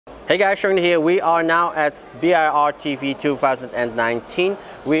Hey guys, Chung Dha here. We are now at BIRTV 2019.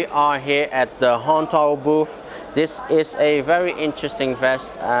 We are here at the Hontoo booth. This is a very interesting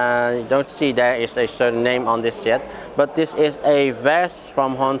vest. You don't see there is a certain name on this yet, but this is a vest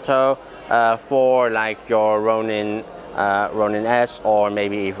from Hontoo for like your Ronin S or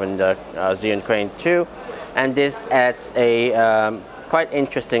maybe even the Xeon Crane 2. And this adds a quite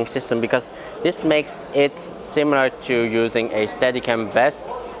interesting system because this makes it similar to using a steadicam vest,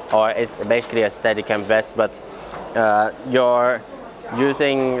 or it's basically a steadicam vest, but you're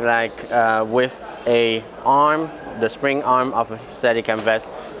using like with a arm, the spring arm of a steadicam vest.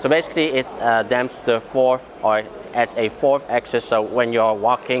 So basically it damps the fourth, or adds a fourth axis, so when you're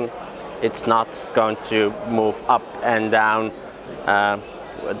walking it's not going to move up and down,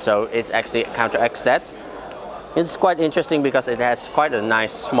 so it's actually counteracts that. It's quite interesting because it has quite a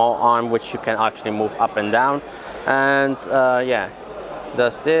nice small arm which you can actually move up and down. And yeah,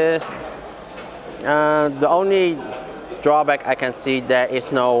 does this. The only drawback I can see, there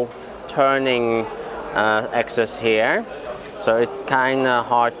is no turning axis here, so it's kind of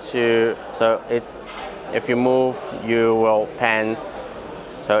hard to, if you move you will pan,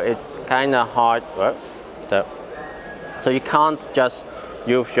 so it's kind of hard. So you can't just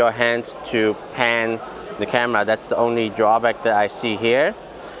use your hand to pan the camera. That's the only drawback that I see here.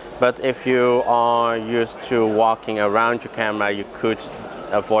 But if you are used to walking around your camera, you could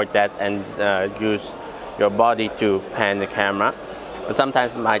avoid that and use your body to pan the camera. But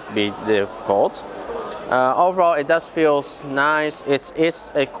sometimes it might be difficult. Overall, it does feel nice. It is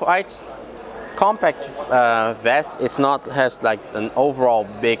a quite compact vest. It's not has like an overall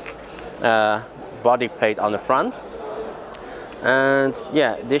big body plate on the front. And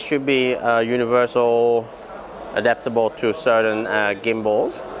yeah, this should be universal, adaptable to certain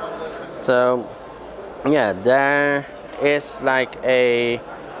gimbals. So yeah, there is like a,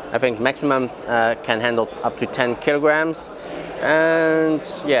 I think maximum can handle up to 10 kilograms. And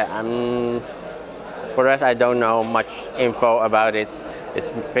yeah, for the rest I don't know much info about it. It's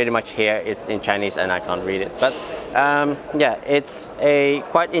pretty much here, it's in Chinese and I can't read it. But yeah, it's a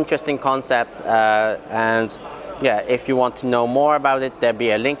quite interesting concept, and yeah, if you want to know more about it, there'll be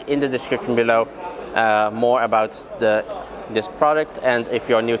a link in the description below, more about this product. And if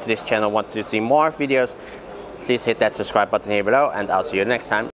you're new to this channel, want to see more videos, please hit that subscribe button here below, and I'll see you next time.